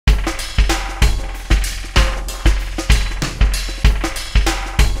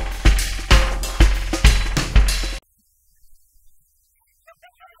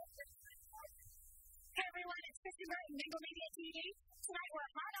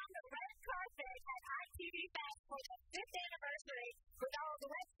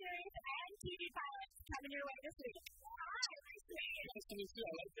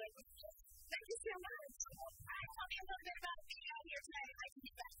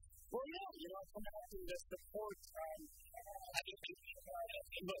come out and the support. I think,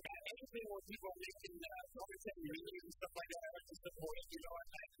 look, anything where people are making videos and stuff like that, I like to support it.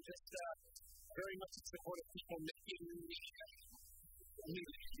 I'm just very much in support of people making music,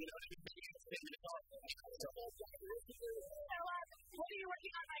 making a statement about it. So, what are you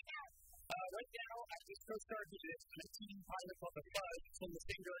working on right now? Right now, I just co-starred with a teen pilot called The Buzz from the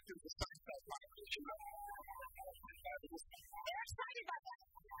same director of the Seinfeld pilot. They're excited about that.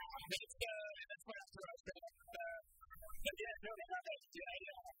 That's what I'm saying. But yeah, no, they love it.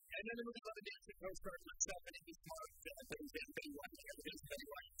 Yeah. And then the movie Love and Dance, I co-starred myself and Amy Smart, Betty White, Betty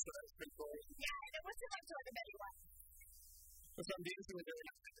White, so that's pretty cool. Yeah, and what's it like to work with Betty White? So I'm dancing with her, and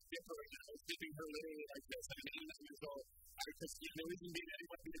I'm different right now. I was keeping her literally like this. I'm 89 years old. I was just, the reason being that I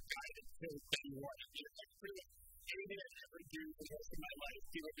want to be guided to Betty White. Pretty much anything I ever do for the rest of my life,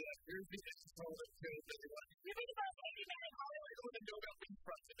 he would be like, here's the controller to Betty White. You think about Betty White? I don't even know about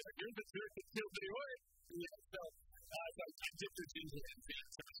beachfront. Here's the truth to kill Betty White. Yeah, so I dipped her jeans in and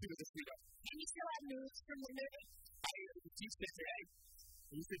so she was a sweetheart. And you still have news from the movie? I teach dancing.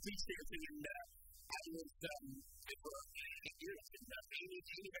 I used to teach dancing, and I was for 8 years. And Amy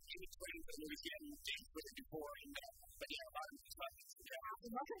trained the movie and James with it before. But yeah, a lot of these classes.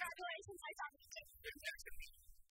 Well, congratulations. I thought you did. Exactly.